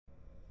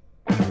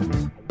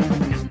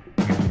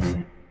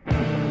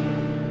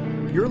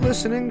You're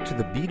listening to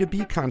the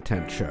B2B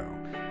Content Show,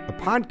 a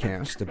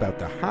podcast about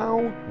the how,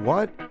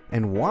 what,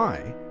 and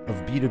why of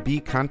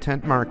B2B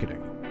content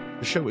marketing.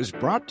 The show is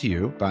brought to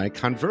you by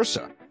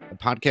Conversa, a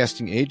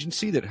podcasting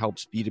agency that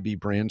helps B2B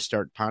brands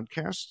start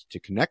podcasts to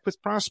connect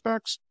with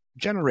prospects,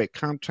 generate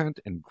content,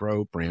 and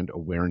grow brand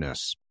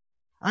awareness.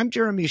 I'm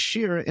Jeremy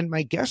Shear, and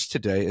my guest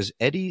today is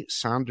Eddie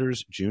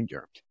Saunders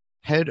Jr.,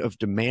 head of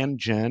demand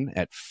gen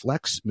at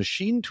Flex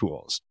Machine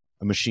Tools,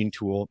 a machine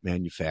tool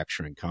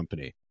manufacturing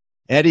company.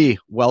 Eddie,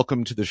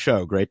 welcome to the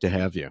show. Great to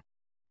have you.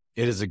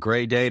 It is a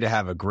great day to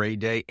have a great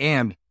day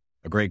and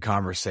a great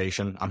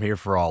conversation. I'm here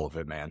for all of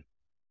it, man.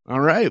 All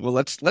right. Well,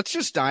 let's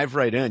just dive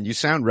right in. You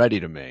sound ready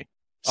to me.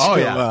 Oh,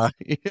 yeah.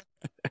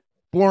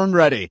 Born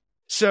ready.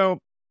 So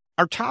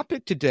our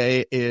topic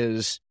today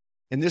is,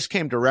 and this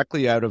came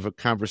directly out of a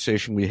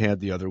conversation we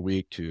had the other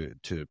week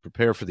to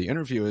prepare for the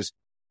interview, is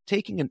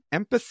taking an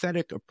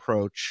empathetic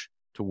approach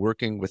to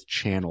working with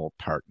channel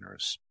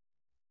partners.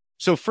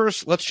 So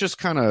first, let's just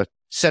kind of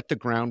set the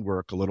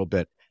groundwork a little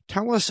bit.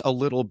 Tell us a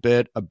little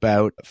bit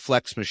about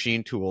Flex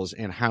Machine Tools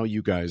and how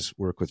you guys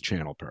work with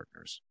channel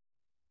partners.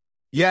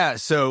 Yeah,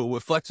 so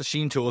with Flex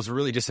Machine Tools, we're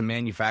really just a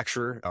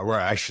manufacturer, or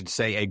I should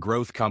say a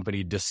growth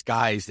company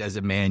disguised as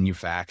a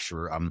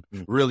manufacturer.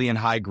 Really in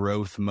high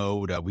growth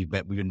mode. We've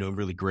been doing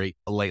really great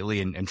lately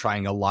and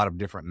trying a lot of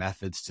different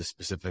methods to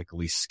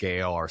specifically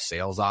scale our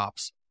sales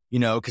ops. You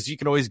know, because you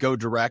can always go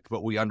direct,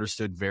 but we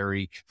understood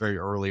very, very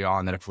early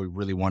on that if we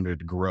really wanted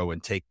to grow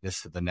and take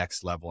this to the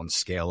next level and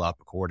scale up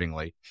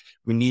accordingly,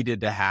 we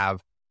needed to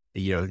have,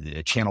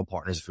 the channel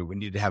partners. We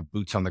needed to have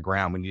boots on the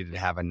ground. We needed to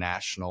have a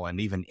national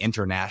and even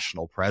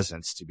international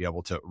presence to be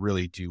able to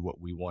really do what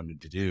we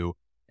wanted to do.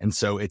 And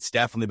so it's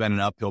definitely been an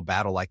uphill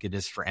battle like it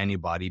is for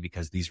anybody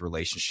because these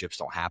relationships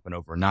don't happen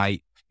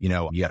overnight. You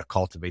got to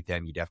cultivate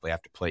them. You definitely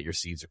have to plant your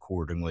seeds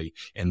accordingly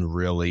and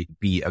really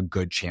be a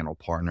good channel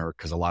partner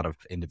because a lot of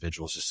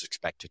individuals just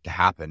expect it to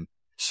happen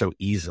so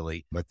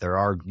easily. But there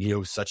are,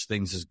 such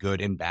things as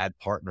good and bad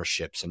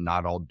partnerships, and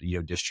not all,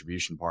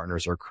 distribution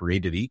partners are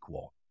created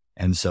equal.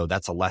 And so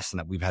that's a lesson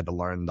that we've had to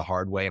learn the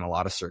hard way in a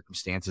lot of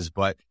circumstances,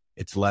 but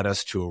it's led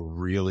us to a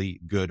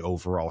really good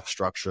overall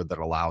structure that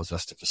allows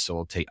us to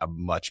facilitate a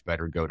much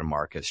better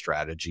go-to-market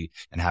strategy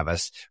and have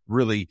us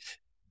really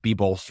be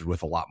bolstered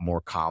with a lot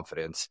more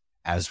confidence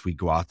as we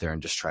go out there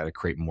and just try to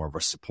create more of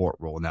a support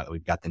role now that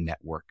we've got the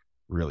network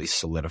really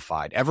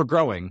solidified, ever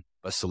growing,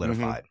 but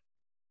solidified.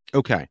 Mm-hmm.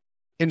 Okay.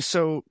 And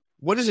so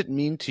what does it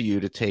mean to you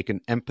to take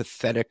an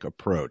empathetic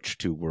approach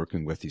to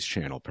working with these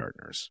channel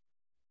partners?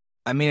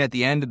 I mean, at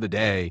the end of the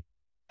day,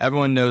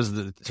 everyone knows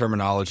the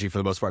terminology for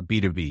the most part,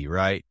 B2B,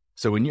 right?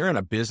 So when you're in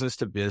a business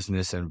to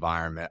business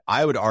environment,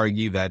 I would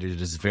argue that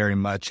it is very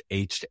much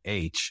H to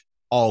H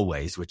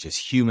always, which is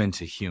human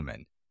to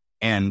human.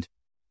 And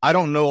I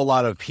don't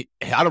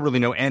really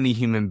know any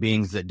human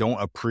beings that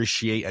don't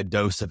appreciate a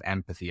dose of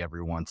empathy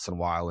every once in a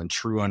while and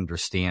true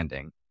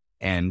understanding.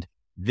 And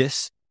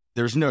there's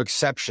no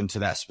exception to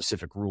that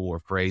specific rule or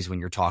phrase when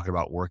you're talking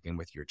about working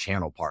with your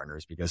channel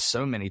partners, because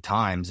so many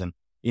times, and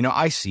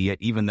I see it,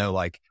 even though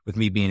like with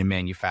me being a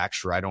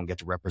manufacturer, I don't get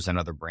to represent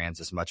other brands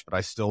as much, but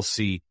I still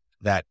see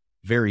that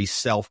very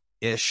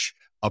selfish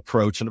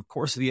approach. And of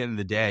course, at the end of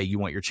the day, you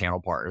want your channel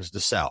partners to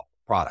sell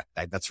product.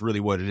 That's really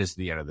what it is at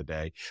the end of the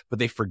day. But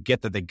they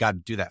forget that they got to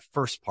do that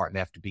first part, and they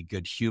have to be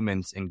good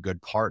humans and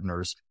good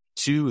partners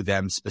to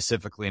them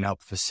specifically and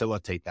help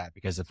facilitate that.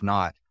 Because if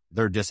not,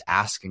 they're just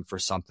asking for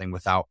something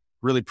without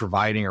really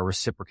providing or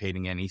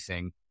reciprocating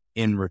anything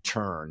in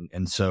return.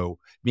 And so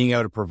being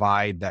able to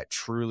provide that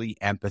truly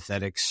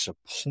empathetic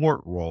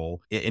support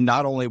role, it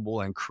not only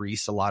will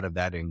increase a lot of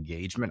that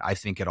engagement, I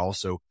think it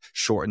also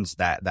shortens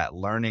that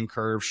learning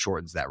curve,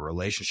 shortens that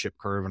relationship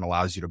curve, and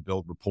allows you to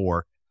build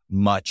rapport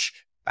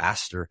much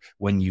faster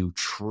when you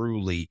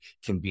truly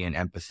can be an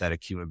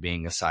empathetic human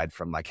being, aside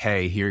from like,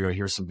 hey,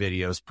 here's some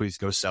videos, please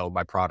go sell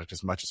my product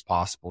as much as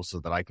possible so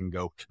that I can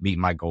go meet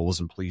my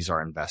goals and please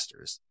our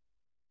investors.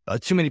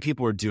 Too many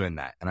people are doing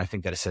that. And I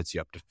think that it sets you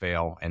up to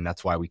fail. And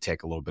that's why we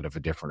take a little bit of a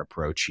different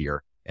approach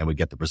here and we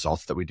get the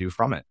results that we do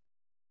from it.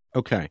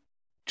 Okay.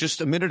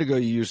 Just a minute ago,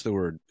 you used the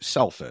word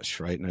selfish,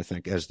 right? And I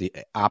think as the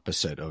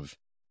opposite of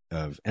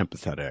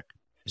empathetic.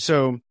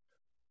 So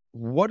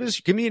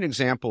give me an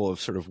example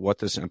of sort of what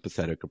this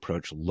empathetic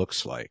approach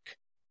looks like.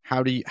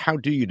 How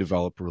do you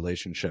develop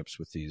relationships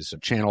with these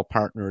channel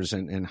partners,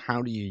 and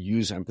how do you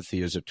use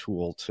empathy as a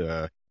tool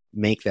to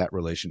make that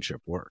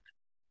relationship work?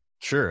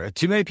 Sure.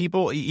 Too many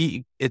people,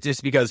 it's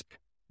just because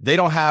they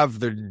don't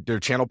have their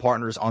channel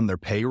partners on their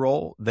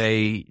payroll.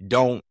 They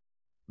don't,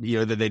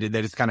 they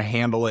just kind of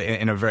handle it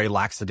in a very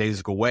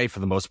lackadaisical way for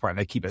the most part. And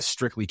they keep it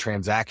strictly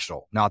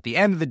transactional. Now, at the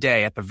end of the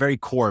day, at the very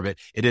core of it,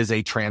 it is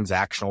a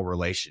transactional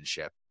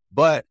relationship.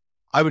 But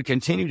I would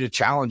continue to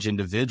challenge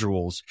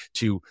individuals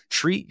to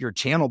treat your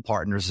channel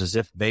partners as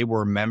if they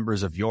were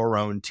members of your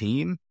own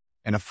team.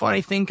 And a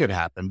funny thing could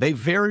happen. They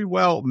very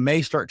well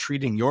may start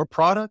treating your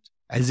product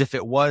as if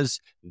it was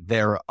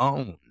their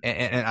own.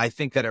 And I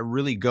think that it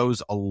really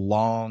goes a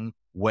long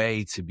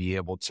way to be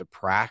able to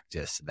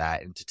practice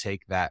that and to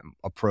take that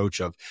approach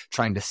of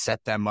trying to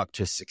set them up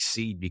to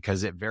succeed,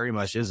 because it very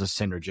much is a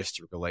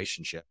synergistic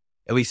relationship.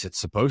 At least it's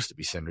supposed to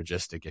be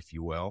synergistic, if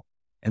you will.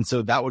 And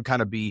so that would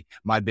kind of be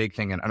my big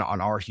thing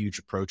on our huge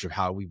approach of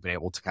how we've been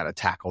able to kind of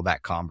tackle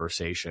that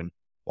conversation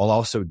while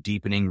also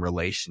deepening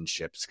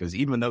relationships. Because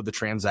even though the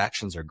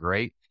transactions are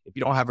great, if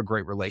you don't have a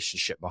great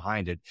relationship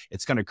behind it,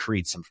 it's going to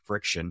create some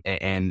friction.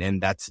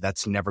 And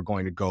that's never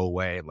going to go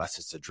away unless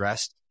it's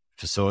addressed,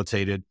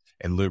 facilitated,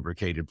 and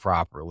lubricated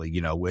properly,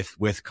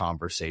 with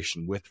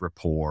conversation, with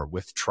rapport,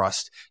 with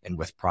trust, and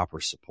with proper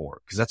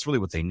support. Because that's really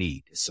what they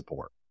need, is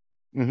support.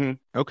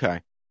 Mm-hmm. Okay.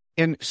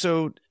 And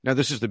so now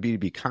this is the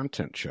B2B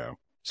content show.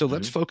 So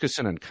let's focus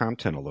in on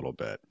content a little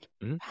bit.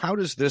 Mm-hmm. How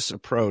does this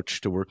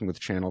approach to working with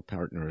channel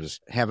partners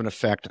have an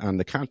effect on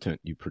the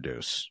content you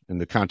produce, and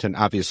the content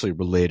obviously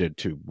related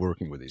to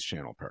working with these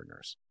channel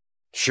partners?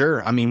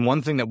 Sure. I mean,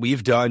 one thing that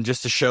we've done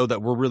just to show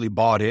that we're really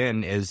bought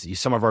in is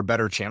some of our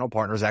better channel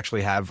partners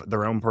actually have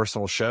their own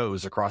personal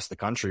shows across the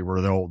country where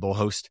they'll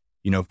host,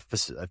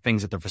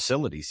 things at their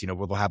facilities,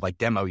 where they'll have like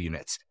demo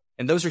units.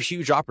 And those are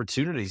huge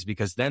opportunities,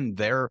 because then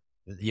their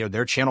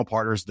channel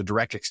partners, the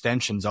direct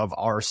extensions of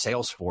our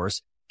sales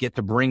force, get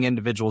to bring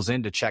individuals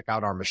in to check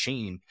out our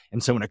machine.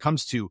 And so when it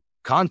comes to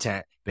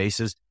content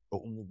bases,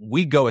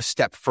 we go a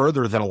step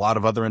further than a lot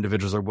of other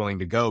individuals are willing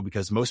to go,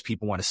 because most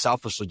people want to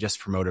selfishly just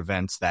promote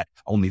events that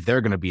only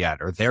they're going to be at,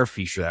 or they're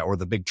featured at, or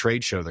the big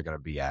trade show they're going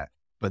to be at.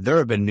 But there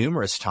have been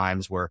numerous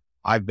times where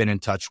I've been in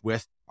touch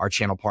with our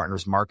channel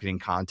partners, marketing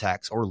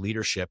contacts, or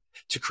leadership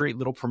to create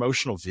little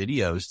promotional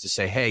videos to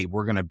say, hey,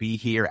 we're going to be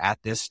here at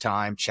this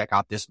time. Check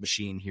out this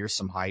machine. Here's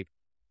some hype.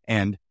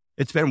 And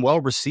it's been well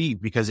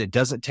received because it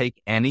doesn't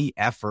take any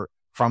effort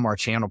from our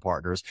channel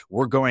partners.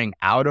 We're going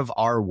out of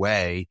our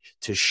way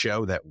to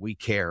show that we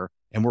care,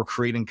 and we're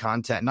creating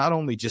content, not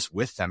only just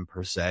with them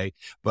per se,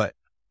 but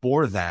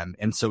for them.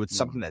 And so it's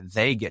something that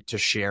they get to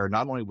share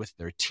not only with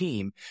their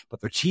team, but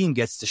their team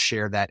gets to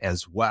share that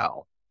as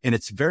well. And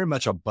it's very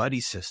much a buddy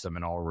system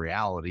in all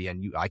reality.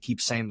 And I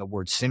keep saying the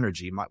word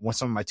synergy.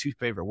 Some of my two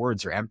favorite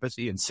words are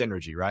empathy and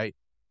synergy, right?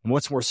 And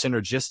what's more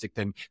synergistic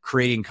than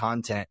creating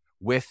content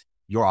with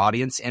your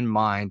audience in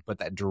mind, but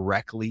that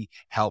directly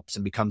helps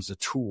and becomes a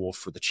tool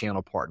for the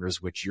channel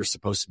partners, which you're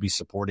supposed to be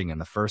supporting in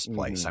the first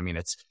place. I mean,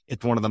 it's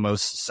one of the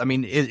most,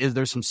 is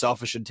there some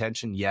selfish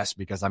intention? Yes,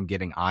 because I'm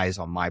getting eyes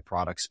on my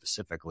product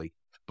specifically,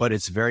 but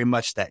it's very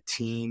much that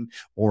team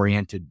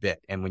oriented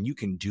bit. And when you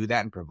can do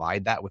that and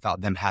provide that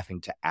without them having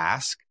to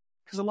ask,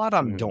 because a lot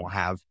of them don't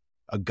have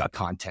a gut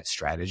content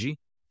strategy.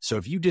 So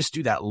if you just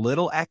do that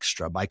little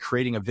extra by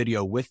creating a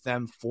video with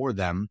them, for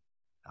them,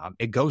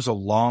 it goes a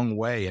long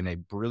way, and it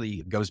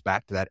really goes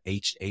back to that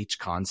H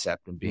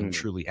concept and being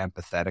truly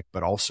empathetic,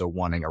 but also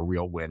wanting a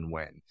real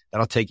win-win.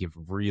 That'll take you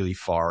really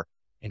far,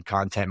 and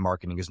content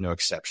marketing is no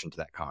exception to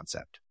that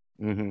concept.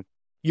 Mm-hmm.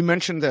 You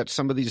mentioned that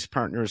some of these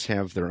partners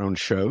have their own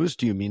shows.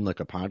 Do you mean like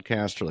a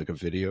podcast or like a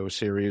video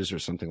series or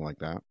something like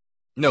that?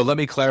 No, let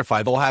me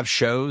clarify. They'll have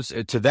shows.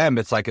 To them,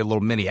 it's like a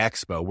little mini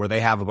expo where they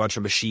have a bunch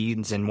of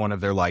machines in one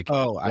of their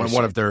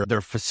one of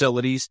their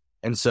facilities.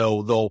 And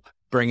so they'll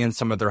bring in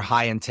some of their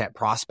high intent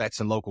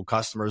prospects and local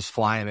customers,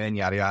 fly them in,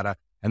 yada, yada.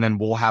 And then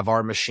we'll have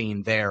our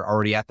machine there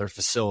already at their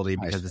facility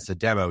because it's a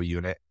demo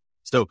unit.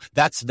 So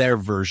that's their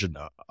version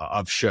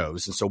of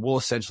shows. And so we'll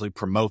essentially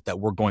promote that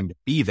we're going to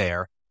be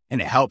there.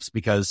 And it helps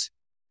because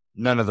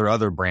none of their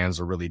other brands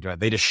are really doing it.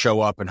 They just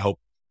show up and hope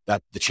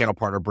that the channel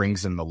partner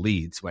brings in the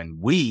leads, when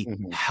we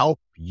help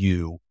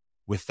you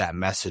with that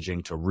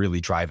messaging to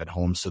really drive it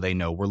home. So they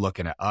know we're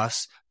looking at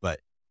us, but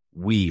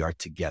we are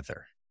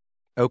together.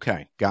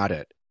 Okay. Got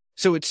it.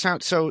 So it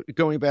sounds, so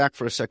going back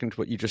for a second to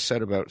what you just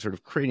said about sort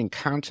of creating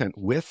content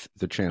with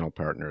the channel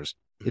partners,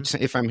 it's,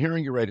 if I'm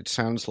hearing you right, it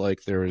sounds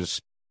like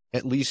there's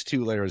at least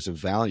two layers of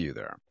value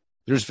there.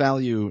 There's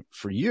value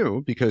for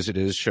you because it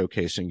is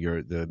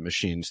showcasing the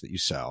machines that you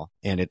sell,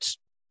 and it's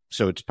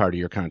part of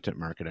your content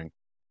marketing.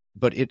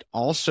 But it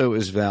also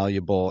is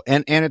valuable,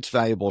 and it's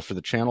valuable for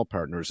the channel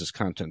partners as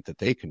content that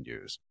they can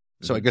use.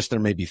 So I guess there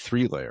may be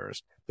three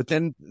layers, but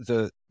then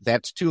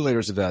that's two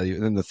layers of value.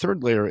 And then the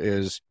third layer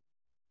is,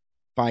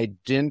 by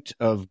dint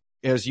of,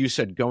 as you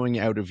said, going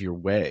out of your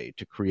way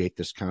to create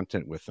this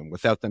content with them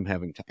without them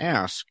having to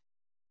ask,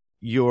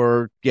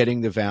 you're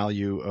getting the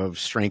value of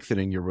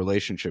strengthening your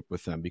relationship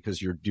with them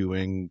because you're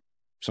doing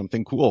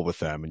something cool with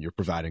them and you're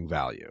providing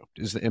value.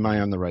 Am I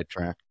on the right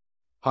track?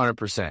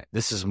 100%.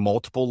 This is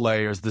multiple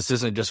layers. This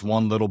isn't just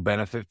one little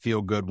benefit,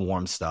 feel good,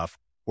 warm stuff.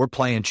 We're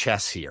playing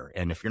chess here.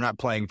 And if you're not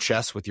playing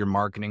chess with your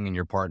marketing and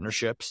your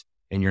partnerships,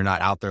 and you're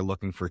not out there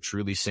looking for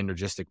truly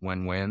synergistic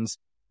win-wins,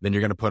 then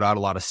you're going to put out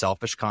a lot of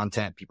selfish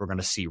content. People are going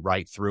to see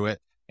right through it,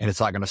 and it's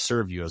not going to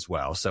serve you as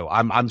well. So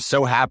I'm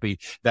so happy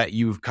that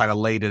you've kind of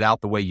laid it out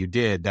the way you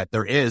did, that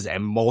there is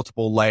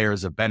multiple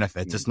layers of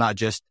benefits. It's not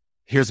just,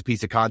 here's a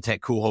piece of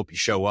content, cool, hope you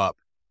show up.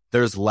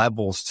 There's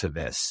levels to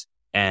this,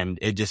 and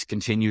it just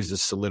continues to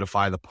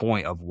solidify the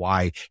point of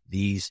why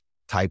these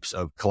types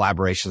of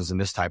collaborations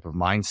and this type of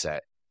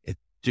mindset,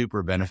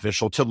 super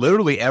beneficial to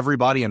literally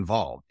everybody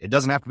involved. It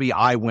doesn't have to be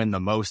I win the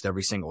most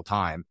every single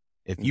time.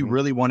 If you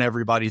really want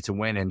everybody to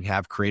win and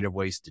have creative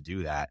ways to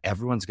do that,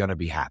 everyone's going to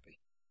be happy.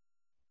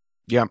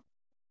 Yeah.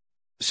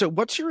 So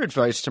what's your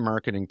advice to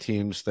marketing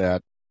teams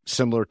that,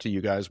 similar to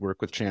you guys,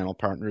 work with channel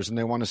partners and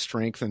they want to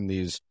strengthen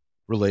these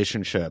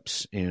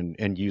relationships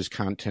and use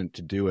content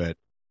to do it?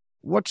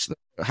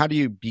 How do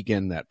you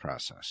begin that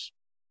process?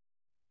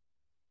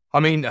 I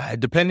mean,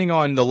 depending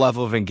on the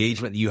level of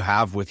engagement that you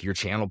have with your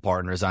channel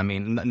partners, I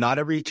mean, not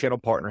every channel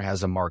partner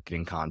has a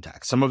marketing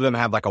contact. Some of them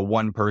have like a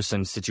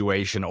one-person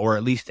situation or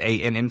at least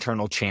an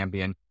internal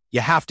champion.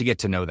 You have to get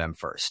to know them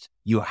first.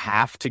 You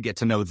have to get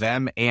to know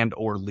them and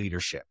or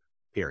leadership,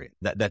 period.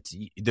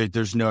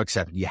 There's no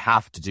exception. You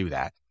have to do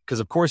that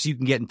because, of course, you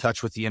can get in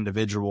touch with the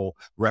individual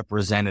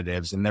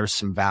representatives and there's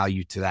some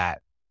value to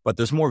that. But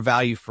there's more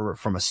value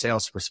from a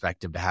sales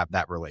perspective to have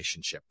that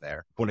relationship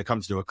there. When it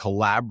comes to a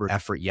collaborative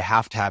effort, you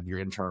have to have your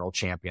internal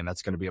champion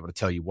that's going to be able to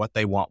tell you what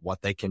they want,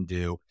 what they can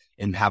do,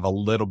 and have a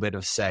little bit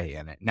of say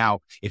in it. Now,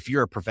 if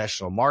you're a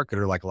professional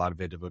marketer, like a lot of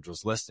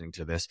individuals listening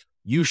to this,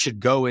 you should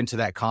go into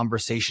that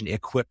conversation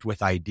equipped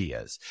with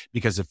ideas.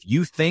 Because if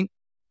you think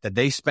that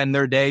they spend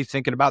their day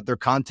thinking about their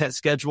content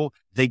schedule,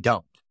 they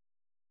don't.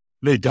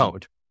 They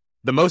don't.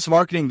 The most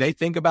marketing they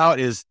think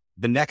about is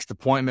the next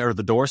appointment or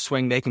the door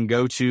swing they can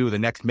go to, the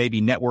next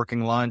maybe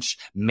networking lunch,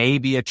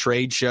 maybe a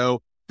trade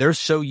show. They're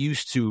so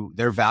used to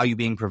their value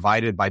being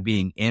provided by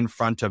being in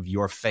front of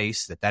your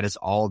face that is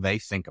all they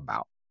think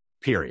about,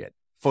 period,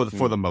 for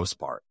the most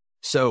part.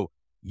 So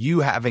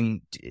you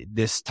having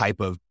this type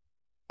of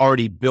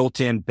already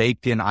built-in,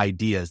 baked-in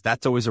ideas,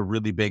 that's always a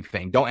really big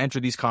thing. Don't enter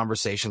these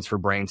conversations for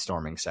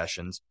brainstorming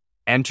sessions.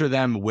 Enter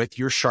them with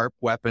your sharp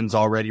weapons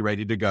already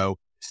ready to go.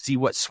 See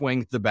what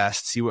swings the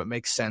best, see what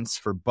makes sense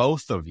for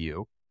both of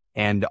you,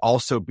 and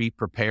also be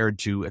prepared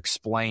to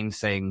explain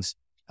things,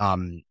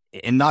 and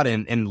not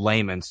in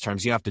layman's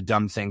terms. You have to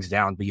dumb things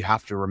down, but you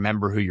have to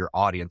remember who your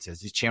audience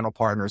is. These channel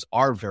partners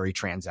are very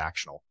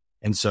transactional.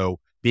 And so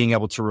being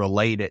able to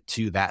relate it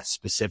to that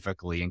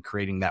specifically and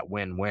creating that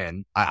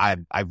win-win, I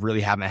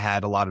really haven't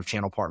had a lot of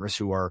channel partners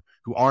who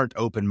aren't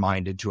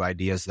open-minded to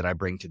ideas that I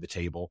bring to the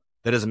table.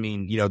 That doesn't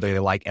mean, they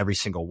like every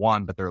single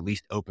one, but they're at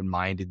least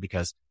open-minded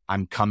because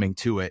I'm coming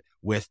to it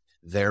with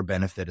their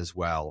benefit as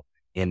well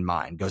in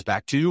mind. Goes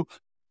back to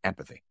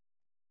empathy.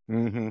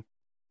 Mm-hmm.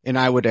 And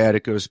I would add,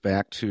 it goes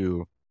back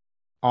to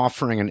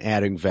offering and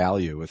adding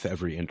value with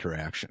every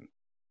interaction.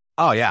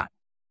 Oh, yeah.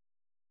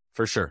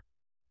 For sure.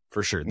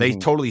 For sure. They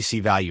totally see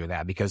value in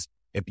that because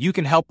if you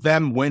can help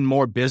them win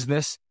more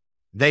business,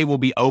 they will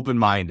be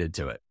open-minded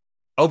to it.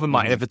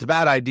 Open-minded. If it's a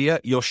bad idea,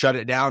 you'll shut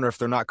it down, or if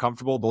they're not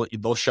comfortable,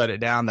 they'll shut it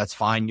down. That's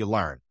fine. You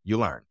learn.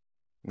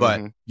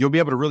 But you'll be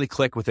able to really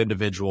click with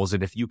individuals.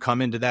 And if you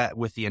come into that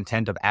with the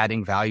intent of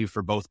adding value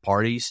for both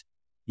parties,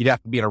 you'd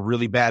have to be in a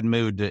really bad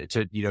mood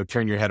to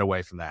turn your head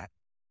away from that.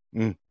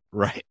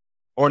 Right.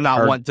 Or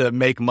not want to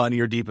make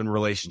money or deepen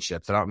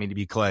relationships. I don't mean to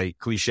be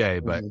cliche,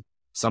 but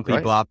some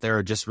people out there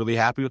are just really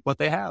happy with what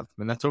they have,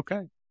 and that's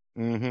okay.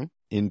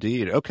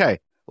 Indeed. Okay.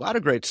 A lot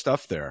of great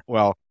stuff there.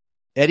 Well,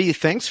 Eddie,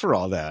 thanks for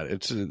all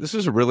that. This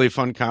is a really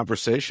fun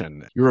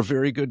conversation. You're a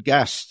very good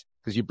guest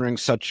because you bring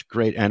such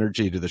great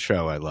energy to the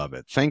show. I love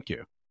it. Thank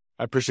you.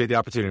 I appreciate the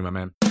opportunity, my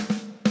man.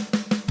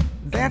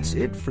 That's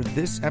it for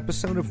this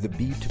episode of the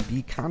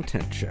B2B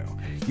Content Show.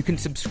 You can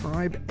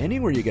subscribe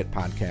anywhere you get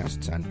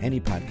podcasts on any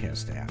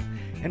podcast app.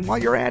 And while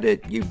you're at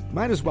it, you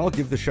might as well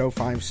give the show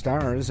 5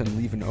 stars and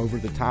leave an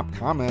over-the-top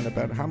comment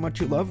about how much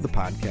you love the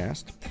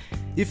podcast.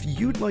 If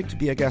you'd like to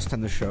be a guest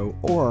on the show,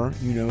 or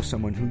you know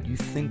someone who you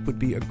think would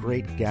be a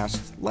great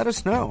guest, let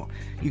us know.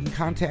 You can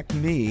contact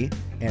me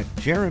at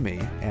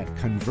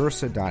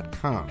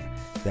jeremy@conversa.com.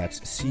 That's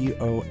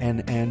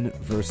CONN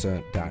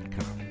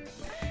Versa.com.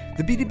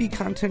 The B2B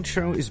Content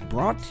Show is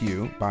brought to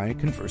you by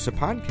Conversa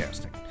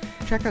Podcasting.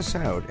 Check us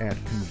out at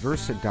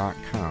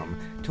conversa.com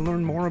to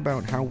learn more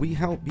about how we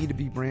help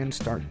B2B brands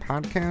start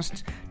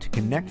podcasts to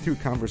connect through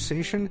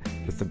conversation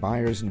with the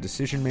buyers and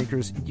decision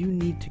makers you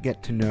need to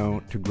get to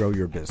know to grow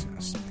your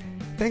business.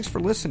 Thanks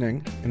for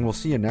listening, and we'll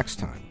see you next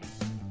time.